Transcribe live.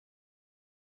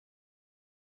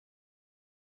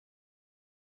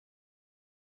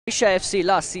Isha FC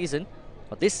last season,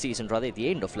 or this season rather, at the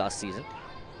end of last season.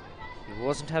 He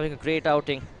wasn't having a great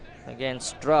outing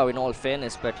against Drow in all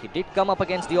fairness, but he did come up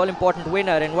against the all-important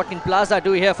winner. And what can Plaza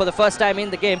do here for the first time in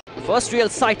the game? First real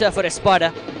sighter for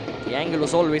Espada. The angle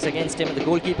was always against him and the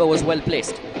goalkeeper was well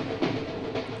placed.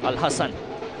 Alhassan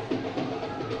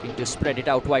looking to spread it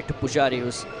out wide to Pujari,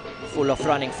 who's full of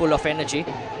running, full of energy.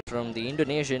 From the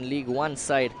Indonesian League 1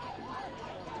 side,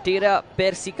 Tira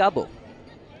Persikabo.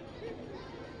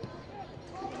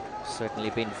 Certainly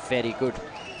been very good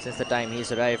since the time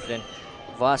he's arrived, and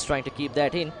Vas trying to keep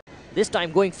that in. This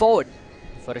time going forward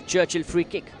for a Churchill free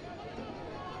kick.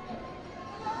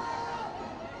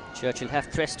 Churchill have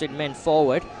thrusted men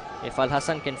forward. If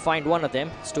Alhassan can find one of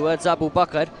them, it's towards Abu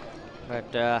Bakr,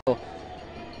 but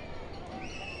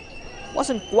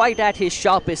wasn't quite at his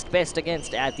sharpest best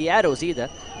against the Arrows either.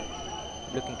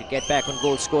 Looking to get back on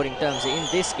goal scoring terms in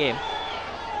this game.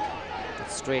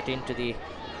 Straight into the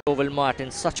Oval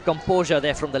Martin. Such composure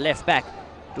there from the left back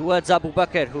towards Abu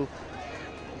Bakr, who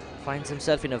finds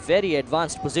himself in a very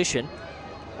advanced position.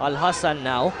 Alhassan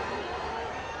now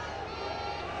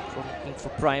looking for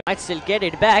prime. Might still get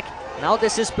it back. Now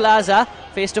this is Plaza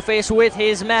face to face with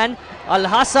his man.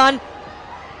 Alhassan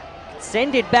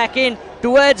send it back in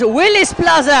towards Willis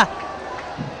Plaza.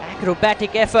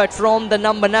 Acrobatic effort from the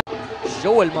number 9.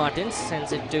 Joel Martins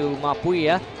sends it to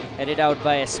Mapuia, headed out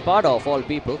by Espada of all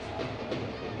people.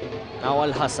 Now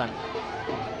Alhassan.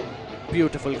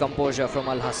 Beautiful composure from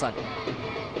Alhassan.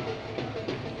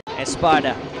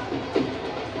 Espada.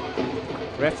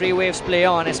 Referee waves play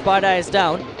on. Espada is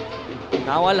down.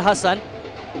 Now Alhassan.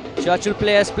 Churchill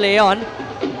players play on.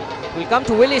 Will come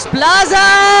to Willis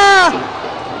Plaza!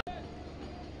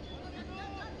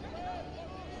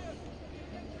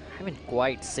 Haven't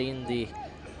quite seen the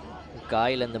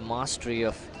guile and the mastery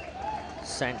of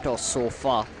Santos so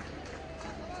far.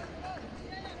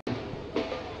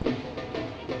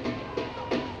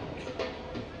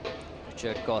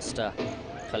 Richard Costa,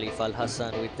 Kalif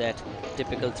Alhassan with that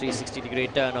typical 360-degree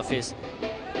turn of his.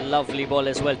 Lovely ball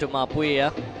as well to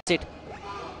Mapuia. Sit.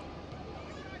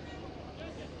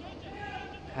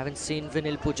 Haven't seen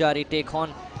Vinil Pujari take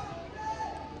on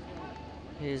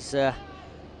his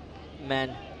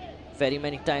man very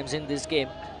many times in this game.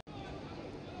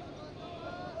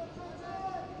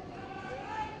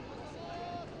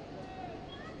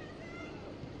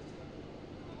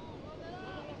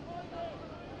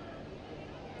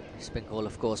 East Bengal,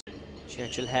 of course.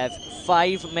 Churchill have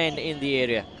 5 men in the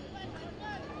area.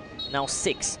 Now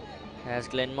 6, as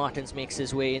Glenn Martins makes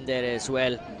his way in there as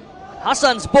well.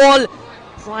 Hassan's ball.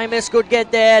 Primus could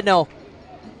get there. No.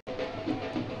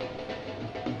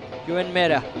 Ewan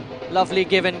Mera. Lovely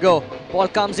give and go. Ball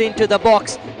comes into the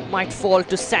box. Might fall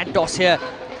to Santos here.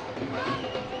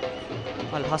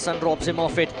 Alhassan robs him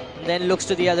off it and then looks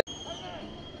to the other.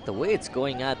 The way it's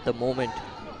going at the moment,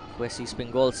 West East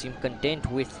Bengal seem content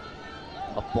with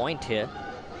a point here.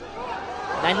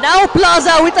 And now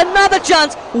Plaza with another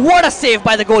chance. What a save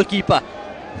by the goalkeeper.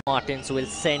 Martins will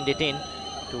send it in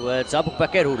towards Abu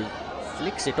Bakr, who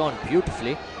flicks it on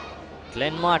beautifully.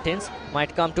 Glenn Martins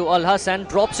might come to Alhassan,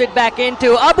 drops it back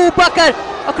into Abu Bakr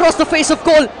across the face of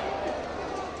goal.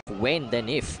 When then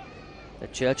if the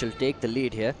Churchill take the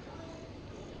lead here,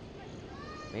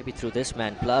 maybe through this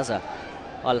man Plaza.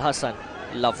 Alhassan,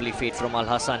 lovely feed from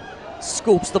Alhassan,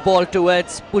 scoops the ball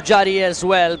towards Pujari as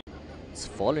well. It's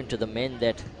fallen to the men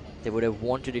that they would have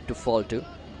wanted it to fall to.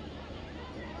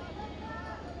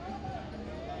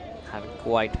 Haven't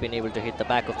quite been able to hit the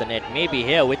back of the net. Maybe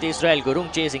here with Israel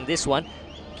Gurung chasing this one.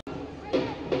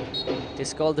 It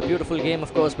is called the beautiful game,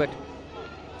 of course, but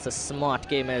it's a smart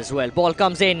game as well. Ball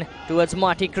comes in towards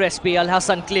Marty Crespi.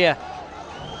 Alhassan clear.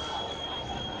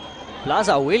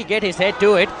 Plaza will get his head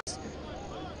to it.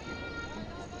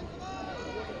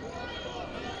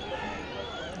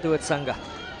 Towards Sangha.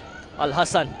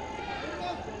 Alhassan.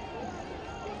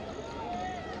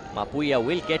 Mapuia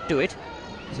will get to it.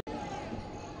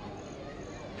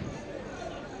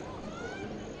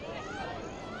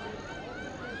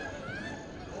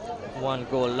 One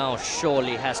goal now,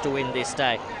 surely has to win this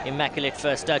tie. Immaculate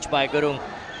first touch by Gurung.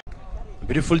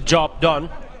 Beautiful job done.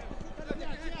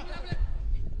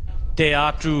 They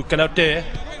are to Kanate.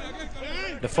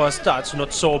 The first touch,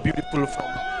 not so beautiful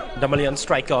from the Malian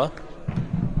striker.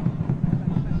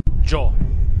 Joe,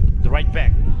 the right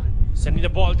back, sending the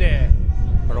ball there.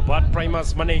 Robert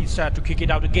Primus managed to kick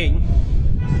it out again.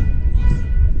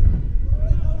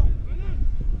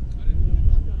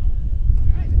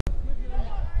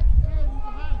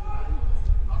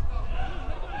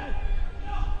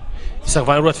 Isang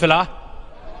van Rotvela.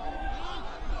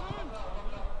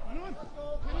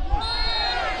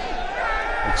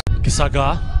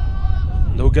 Kisaga,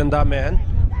 the Uganda man.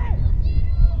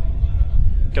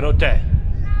 Kanote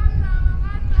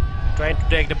trying to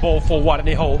take the ball forward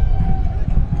anyhow.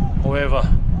 However,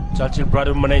 Churchill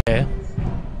brother Mane.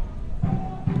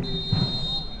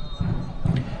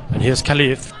 And here's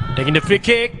Kalif taking the free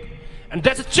kick. And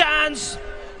that's a chance.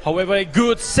 However, a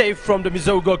good save from the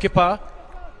Mizo goalkeeper.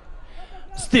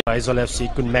 Still, Aizol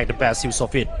FC couldn't make the best use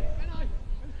of it.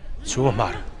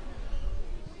 Sumamar.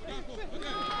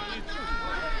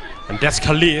 And that's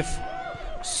Kalif.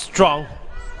 Strong.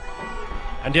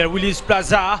 And there Willis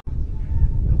Plaza.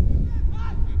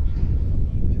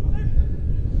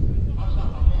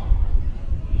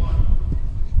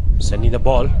 Sending the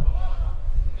ball.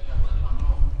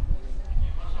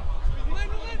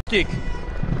 Kick.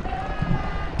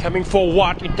 Coming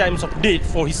forward in times of need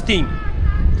for his team.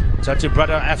 Churchill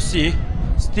Brother FC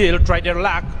still try their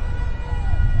luck.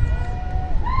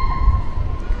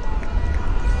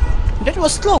 That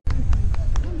was slow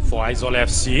for Aizol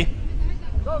FC.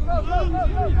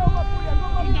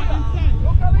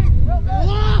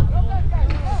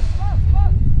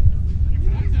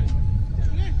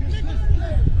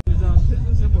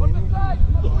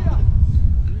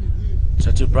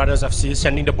 Churchill Brothers FC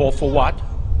sending the ball forward.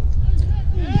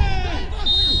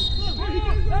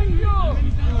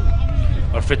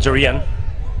 Alfred.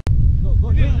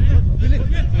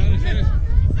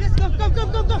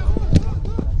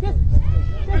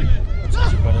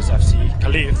 Brothers FC,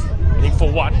 Kalif running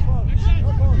forward.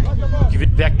 Give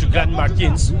it back to Glenn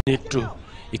Martins. Need to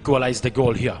equalize the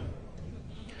goal here.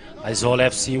 Aizol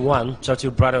FC 1,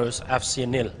 Churchill Brothers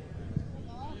FC 0.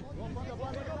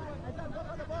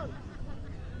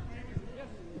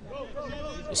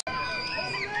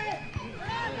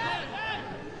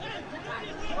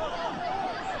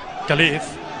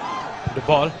 Kalif, the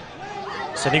ball,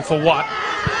 sending forward.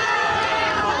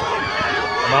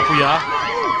 Mapuya.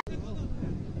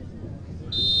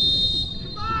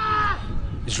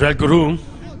 Israel Guru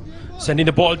sending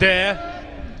the ball there.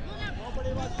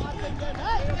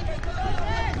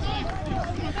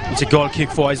 It's a goal kick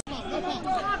for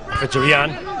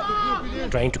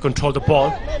Fajarian, trying to control the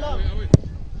ball.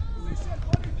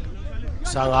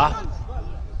 Sanga.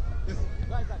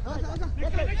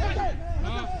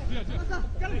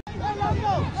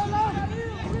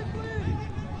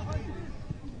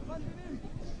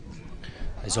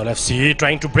 Aizol FC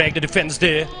trying to break the defense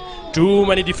there. Too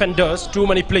many defenders, too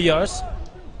many players.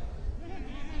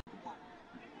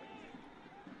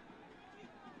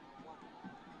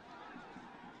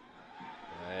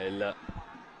 Well,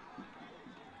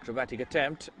 acrobatic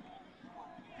attempt.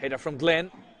 Header from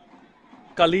Glenn.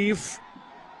 Kalif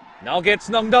now gets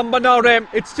Nongdam Banaurem.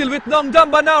 It's still with Nongdam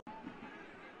Banaurem.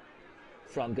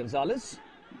 Fran Gonzalez,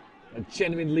 a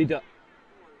genuine leader.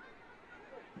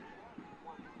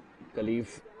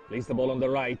 Kalif plays the ball on the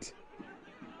right.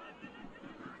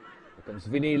 Here comes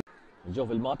Vinil.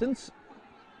 Jovel Martins.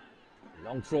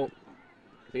 Long throw.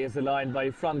 Clears the line by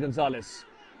Fran Gonzalez.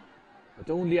 But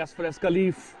only as far as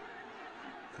Kalif.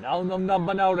 Now Nongdam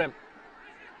Banaurem.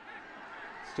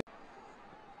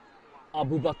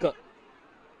 Abu Bakr.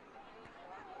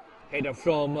 Header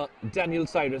from Daniel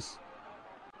Cyrus.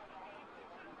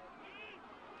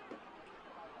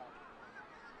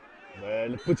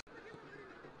 Well,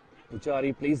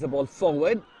 Puchari plays the ball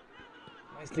forward.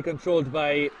 Nicely controlled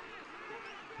by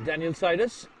Daniel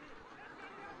Cyrus.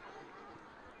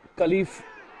 Kalif.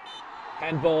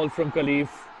 Handball from Kalif.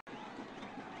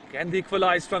 Can be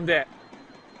equalized from there.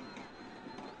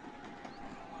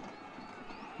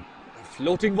 A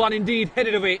floating one indeed,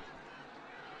 headed away.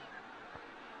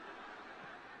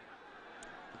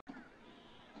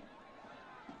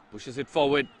 Pushes it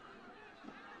forward.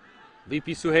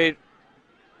 VP Suhair.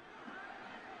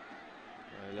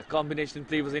 Well, a combination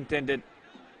play was intended.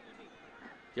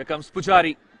 Here comes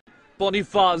Puchari.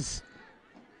 Bonifaz.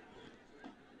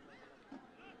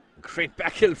 Great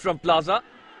backheel from Plaza.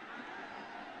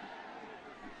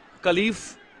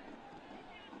 Kalif.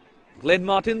 Glenn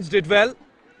Martins did well.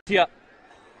 Here.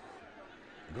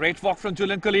 Great walk from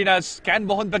Julian Colinas. Can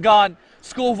Mohan Bagan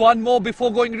score one more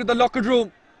before going into the locker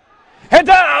room?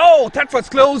 Header! Oh, that was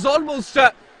close. Almost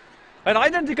an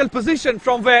identical position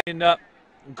from where in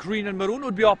green and maroon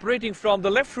would be operating from the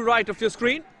left to right of your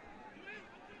screen.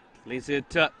 Plays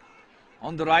it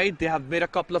on the right. They have made a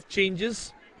couple of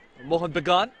changes. Mohan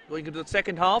Bagan going into the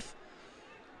second half.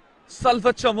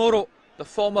 Salva Chamorro, the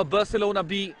former Barcelona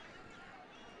B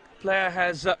player,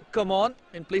 has come on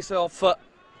in place of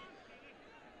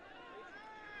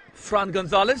Fran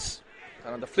Gonzalez.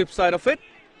 And on the flip side of it,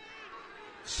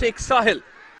 Sheikh Sahil.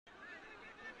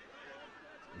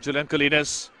 Julian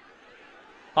Colinas,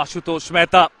 Ashutosh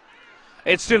Mehta,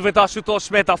 It's still with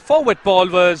Ashutosh Mehta. Forward ball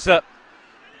was not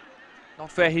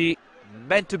where he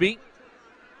meant to be.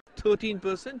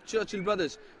 13%. Churchill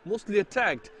brothers mostly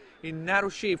attacked in narrow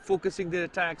shape, focusing their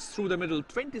attacks through the middle.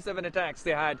 27 attacks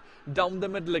they had down the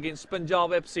middle against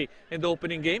Punjab FC in the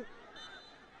opening game.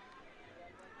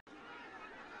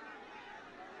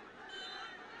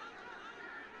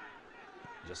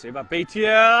 Joseba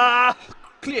Bhatia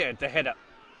cleared the header.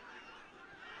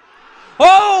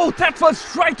 Oh, that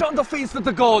was right on the face with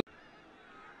the goal.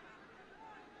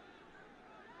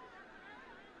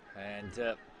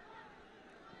 And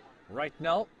right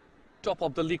now, top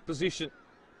of the league position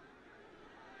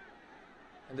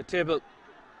in the table.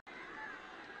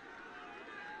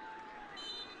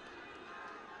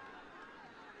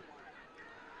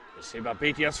 Joseba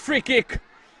Bhatia's free kick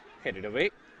headed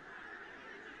away.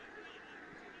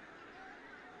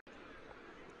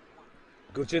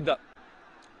 Gurjinder,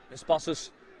 his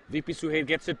passes, VP Suhail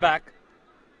gets it back.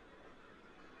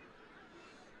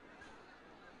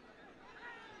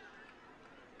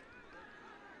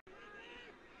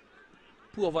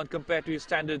 Poor one compared to his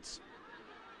standards.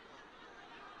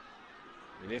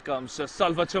 And here comes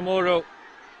Salva Chamorro,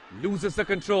 loses the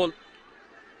control.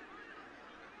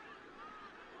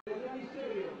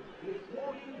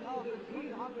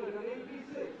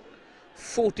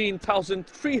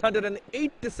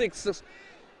 14,386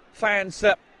 fans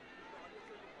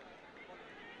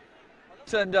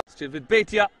turned up. Still with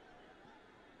Bhatia.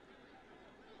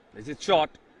 Is it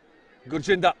shot?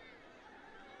 Gurjinder.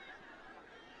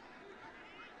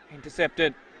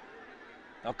 Intercepted.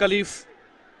 Now Kalif.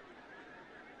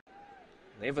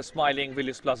 Never smiling,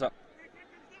 Willis Plaza.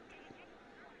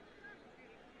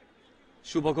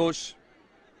 Shubha Ghosh.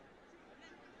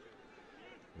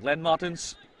 Glenn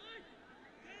Martins.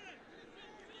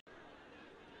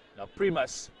 Now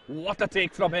Primus, what a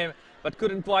take from him, but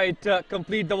couldn't quite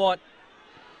complete the one.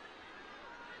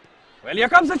 Well, here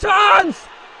comes a chance!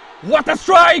 What a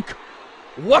strike!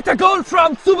 What a goal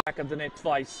from Suba! Back at the net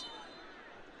twice.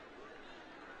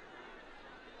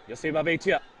 Joseba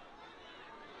Bhatia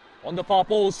on the far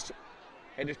post.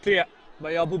 Headed clear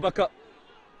by Abu Bakr.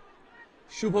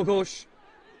 Shubha Ghosh.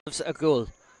 A goal.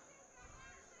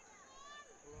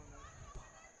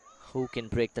 Who can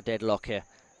break the deadlock here?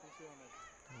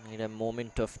 Need a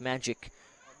moment of magic.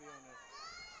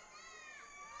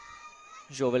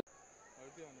 Jovel.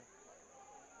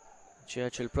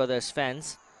 Churchill Brothers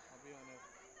fans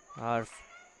are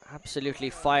absolutely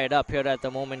fired up here at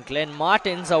the moment. Glenn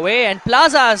Martins away and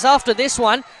Plazas after this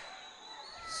one.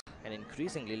 An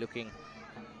increasingly looking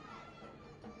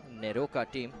Neroka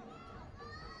team.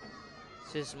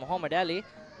 This is Muhammad Ali.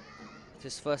 It's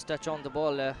his first touch on the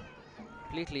ball.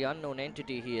 Completely unknown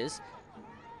entity he is.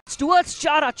 It's towards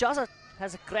Chara. Chara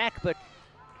has a crack, but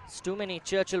it's too many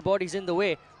Churchill bodies in the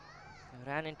way.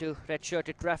 Ran into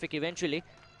red-shirted traffic eventually.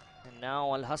 And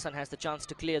now Alhassan has the chance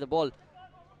to clear the ball.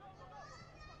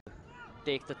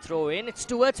 Take the throw in. It's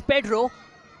towards Pedro.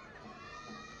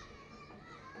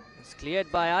 It's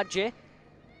cleared by Ajay.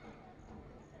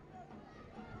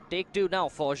 Take two now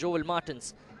for Joel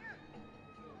Martins.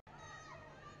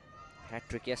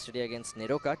 Hat-trick yesterday against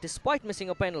Neroka despite missing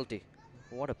a penalty.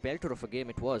 What a belter of a game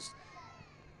it was.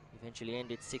 Eventually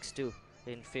ended 6-2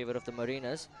 in favour of the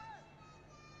Mariners.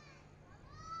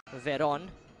 Veron.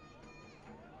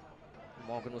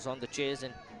 Morgan was on the chase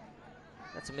and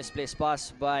that's a misplaced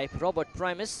pass by Robert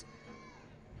Primus.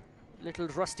 Little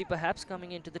rusty perhaps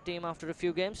coming into the team after a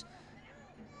few games.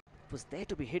 It was there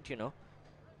to be hit, you know.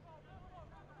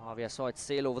 Avia saw it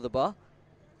sail over the bar.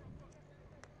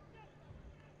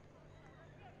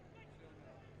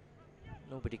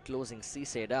 Nobody closing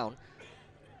Cisse down.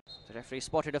 The referee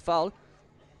spotted a foul.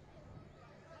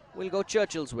 Will go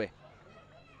Churchill's way.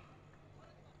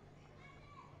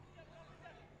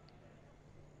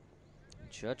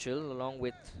 Churchill along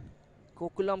with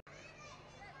Kokulam.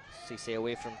 Cisse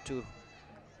away from two.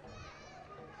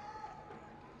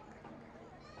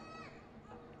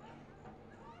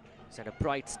 He's had a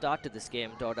bright start to this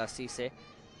game, Doda Cisse,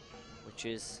 which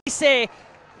is Cisse.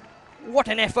 What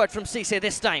an effort from Cisse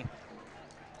this time.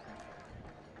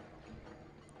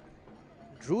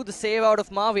 Drew the save out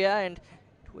of Mavia and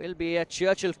it will be a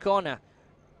Churchill corner.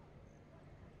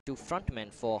 Two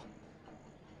frontmen for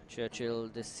Churchill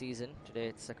this season. Today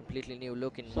it's a completely new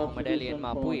look in Mohamed Ali and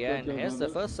Mapuia, and here's the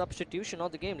first substitution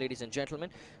of the game, ladies and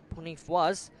gentlemen. Puni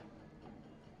Fawaz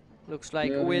looks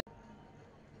like will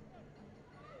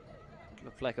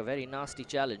looked like a very nasty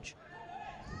challenge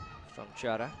from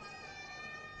Chara.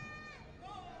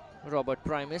 Robert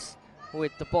Primus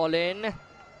with the ball in.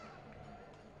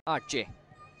 Archie.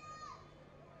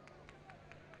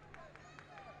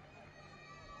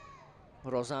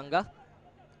 Rosanga.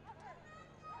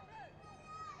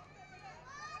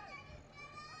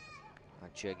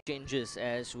 Changes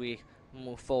as we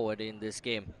move forward in this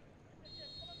game.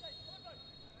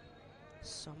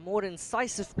 Some more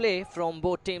incisive play from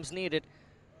both teams needed.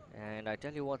 And I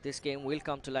tell you what, this game will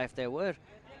come to life. There were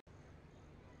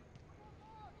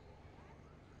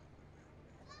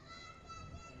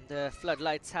the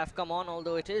floodlights have come on,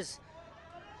 although it is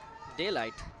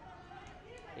daylight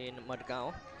in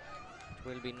Madgaon. It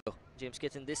will be no. James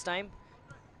Kitchen this time,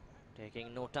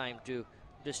 taking no time to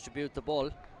distribute the ball.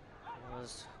 It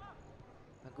was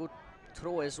a good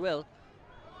throw as well.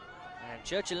 And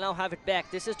Churchill now have it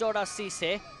back. This is Dora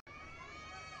Cisse.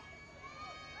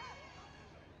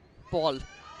 Ball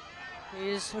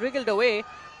is wriggled away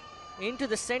into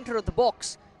the center of the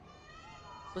box.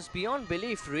 It was beyond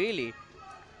belief, really,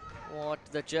 what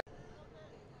the judge.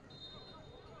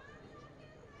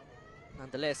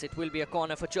 Nonetheless, it will be a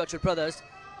corner for Churchill Brothers,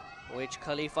 which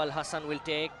Kalif Alhassan will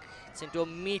take. It's into a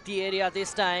meaty area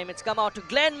this time. It's come out to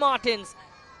Glenn Martins.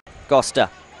 Costa.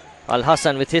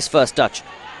 Alhassan with his first touch.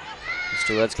 It's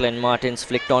towards Glenn Martins,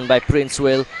 flicked on by Prince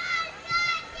Will.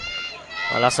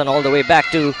 Alhassan all the way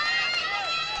back to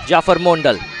Jafar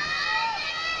Mondal.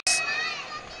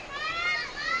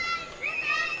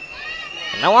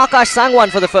 Now Akash Sangwan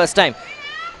for the first time.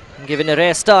 Given a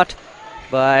rare start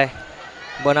by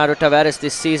Bernardo Tavares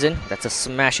this season. That's a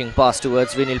smashing pass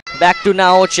towards Vinil. Back to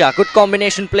Naocha. Good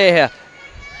combination play here.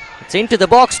 It's into the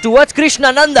box towards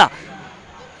Krishna Nanda.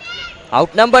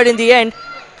 Outnumbered in the end.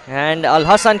 And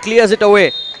Alhassan clears it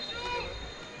away.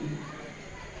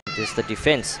 It is the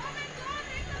defense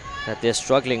that they're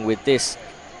struggling with this.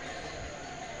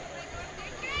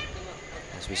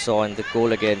 As we saw in the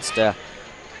goal against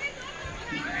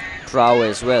Trow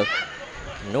as well.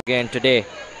 No again today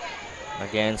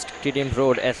against Kidim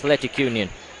Road Athletic Union.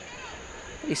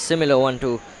 Very similar one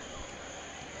to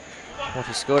what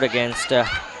he scored against the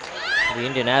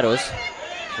Indian Arrows.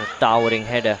 A towering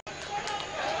header.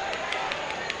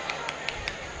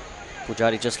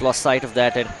 Pujari just lost sight of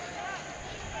that, and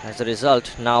as a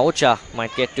result, Naocha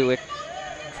might get to it.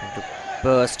 Trying to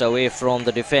burst away from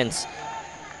the defense.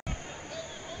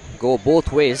 Go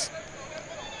both ways.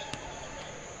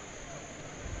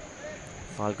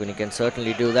 Falguni can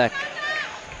certainly do that.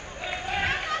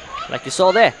 Like you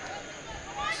saw there.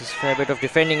 This is a fair bit of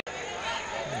defending.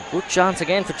 Good chance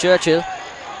again for Churchill.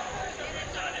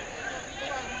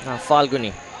 Now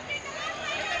Falguni.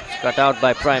 It's cut out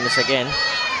by Primus again.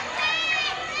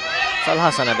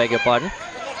 Alhassan, I beg your pardon.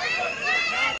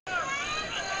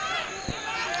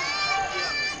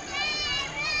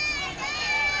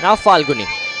 Now Falguni.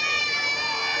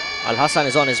 Alhassan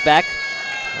is on his back.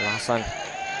 Alhassan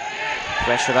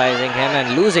pressurizing him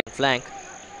and losing flank.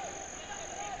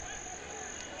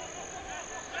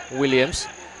 Williams.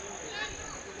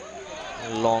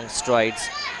 Long strides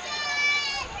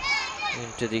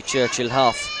into the Churchill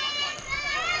half.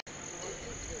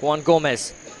 Juan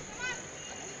Gomez.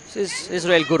 This is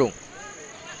Israel Guru. And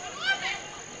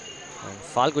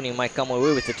Falguni might come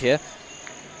away with it here.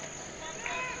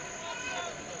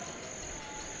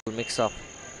 Mix up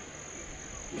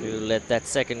to let that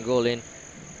second goal in.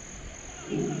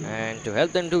 And to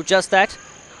help them do just that,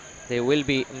 they will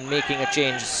be making a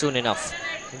change soon enough.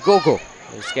 Gogo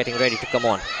is getting ready to come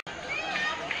on.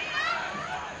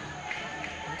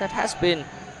 That has been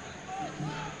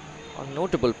a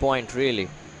notable point, really.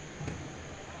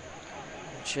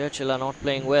 Churchill are not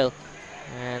playing well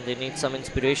and they need some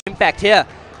inspiration. Impact here.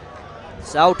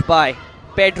 It's out by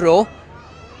Pedro.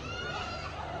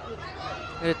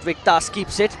 Ritvik Das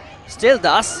keeps it. Still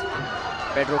Das.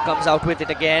 Pedro comes out with it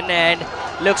again and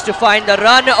looks to find the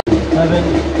run.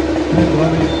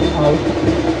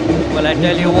 Well, I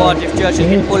tell you what, if Churchill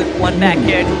can pull one back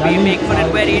here, it will be making for a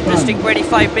very interesting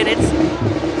 25 minutes.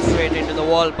 Straight into the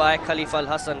wall by Kalif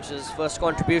Alhassan, his first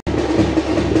contribution.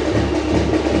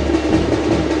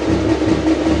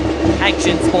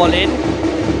 Actions ball in.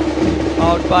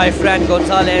 Out by Fran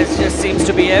Gonzalez. Just seems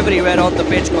to be everywhere on the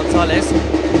pitch, Gonzalez. It's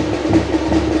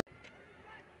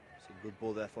a good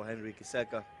ball there for Henry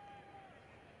Kiseka.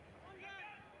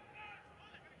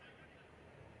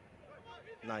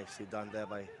 Nicely done there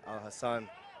by Alhassan.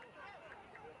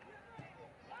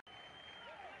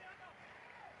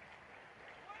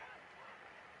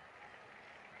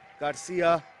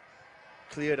 Garcia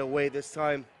cleared away this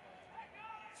time.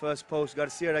 First post,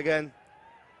 Garcia again.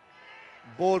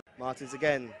 Ball, Martins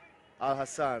again.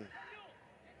 Alhassan.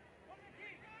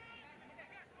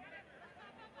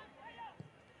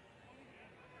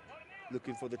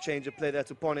 Looking for the change of play there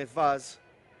to Pone Vaz.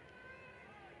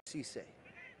 Cisse.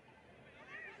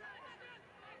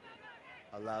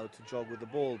 allowed to jog with the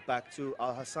ball. Back to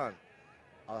Alhassan.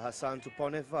 Alhassan to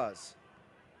Ponevaz.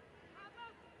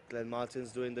 Glenn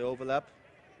Martins doing the overlap.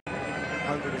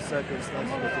 Under the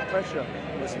circumstances, the pressure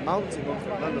was mounting on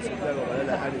Fernando Santiago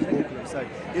Varela had his ball inside.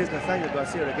 Here's Nathaniel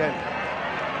Garcia again.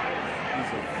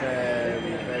 He's a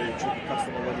very, very tricky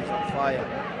customer when he's on fire.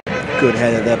 Good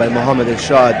header there by Mohamed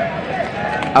Irshad.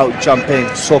 Out jumping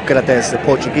Socrates, the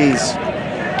Portuguese.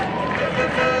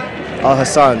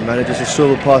 Alhassan manages to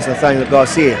swivel past Nathaniel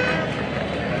Garcia.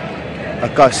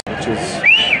 Akash, which is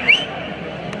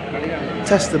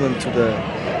testament to the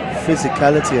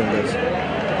physicality and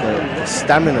the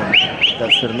stamina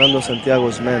that Fernando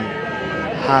Santiago's men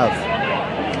have.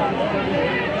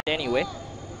 Anyway,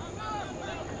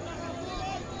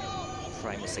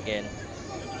 Primus again.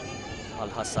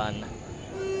 Alhassan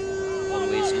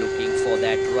always looking for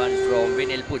that run from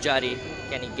Vinil Pujari.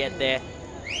 Can he get there?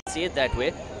 See it that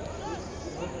way.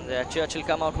 The Churchill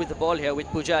come out with the ball here with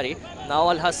Pujari. Now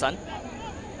Alhassan.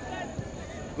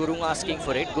 Gurung asking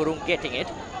for it. Gurung getting it.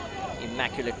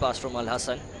 Immaculate pass from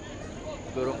Alhassan.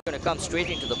 Gurung going to come straight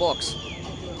into the box.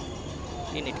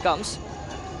 In it comes.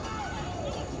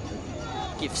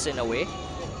 Gives in away.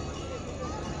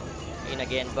 In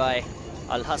again by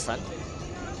Alhassan.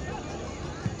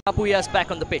 Apuya's back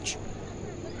on the pitch.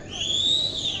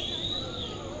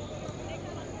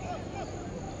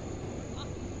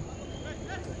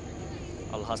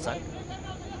 Alhassan.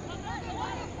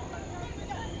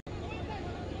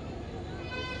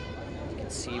 You can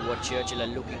see what Churchill are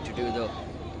looking to do though.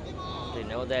 They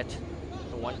know that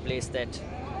the one place that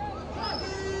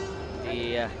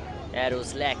the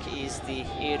Arrows lack is the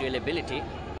aerial ability.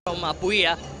 From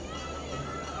Apuya.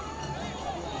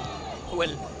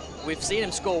 Well, we've seen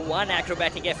him score one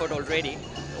acrobatic effort already.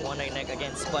 The one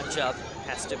against Punjab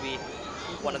has to be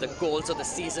one of the goals of the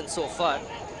season so far.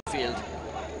 Field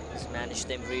has managed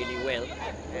them really well.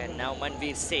 And now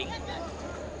Manveer Singh.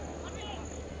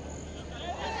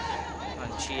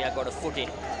 And Chia got a foot in.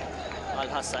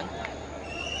 Alhassan.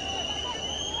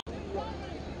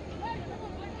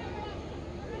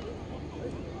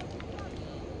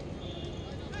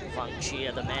 Fang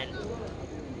Chia, the man,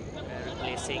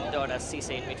 replacing Doda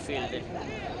Cisse in midfield.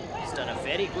 He's done a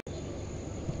very good.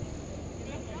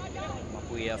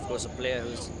 Mapuia, of course, a player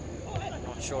who's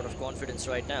not short of confidence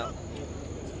right now.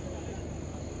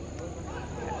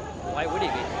 Why would he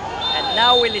be? And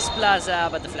now Willis Plaza,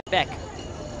 but the flag back.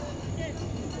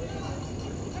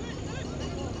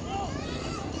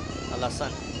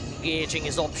 Alhassan gauging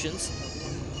his options.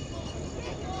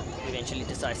 Eventually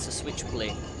decides to switch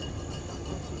play.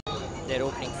 Their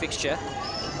opening fixture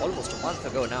almost a month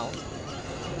ago now.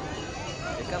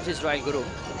 Here comes Israel Guru.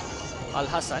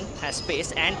 Alhassan has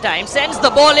space and time, sends the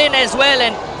ball in as well,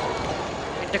 and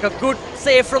it took a good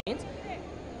save from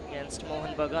against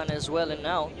Mohan Bagan as well, and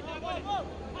now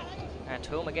at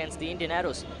home against the Indian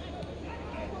Arrows.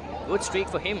 Good streak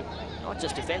for him, not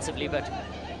just defensively but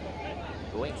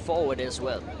going forward as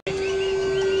well.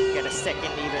 Get a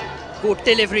second even. Good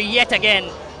delivery yet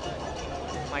again.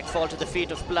 Might fall to the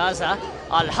feet of Plaza.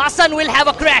 Alhassan will have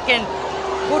a crack, and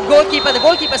good goalkeeper. The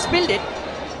goalkeeper spilled it.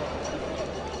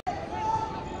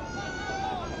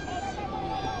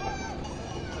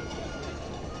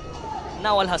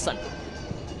 Now Alhassan.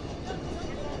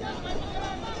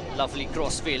 Lovely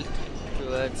crossfield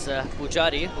towards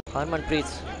Pujari. Harmanpreet,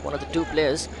 one of the two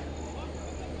players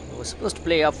who was supposed to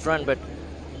play up front, but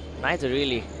neither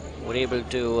really were able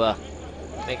to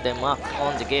make their mark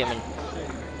on the game. And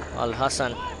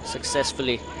Alhassan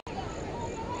successfully.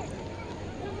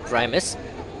 Primus.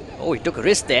 Oh, he took a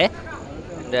risk there.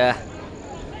 And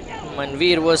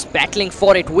Manveer was battling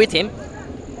for it with him.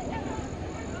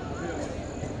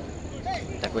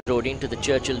 That was rode into the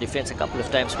Churchill defense a couple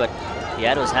of times, but the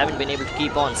Arrows haven't been able to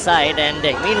keep on side. And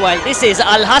meanwhile, this is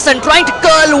Alhassan trying to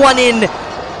curl one in.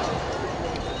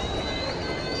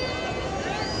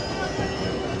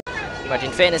 But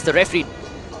in fairness, the referee,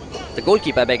 the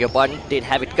goalkeeper, I beg your pardon, did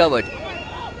have it covered.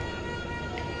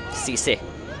 Cisse.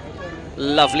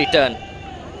 Lovely turn.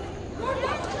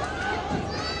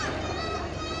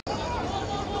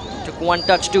 Took one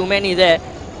touch too many there.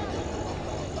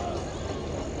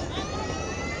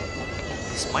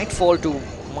 This might fall to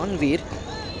Manveer.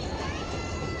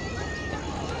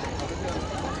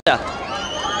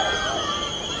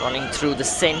 Running through the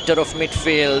center of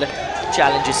midfield.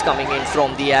 Challenges coming in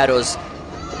from the Arrows.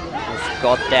 Who've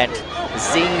got that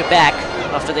zing back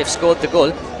after they've scored the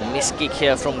goal. A miss kick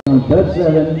here from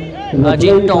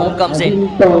Ajit Tong comes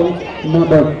in.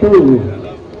 Number 2.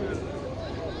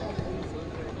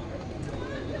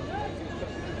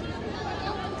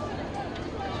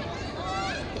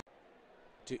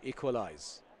 To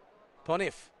equalize.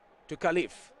 Ponif to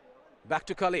Kalif. Back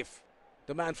to Kalif,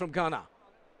 the man from Ghana.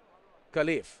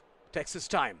 Kalif takes his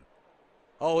time.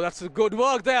 Oh, that's a good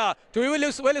work there to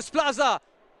Willis Plaza.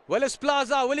 Willis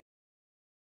Plaza.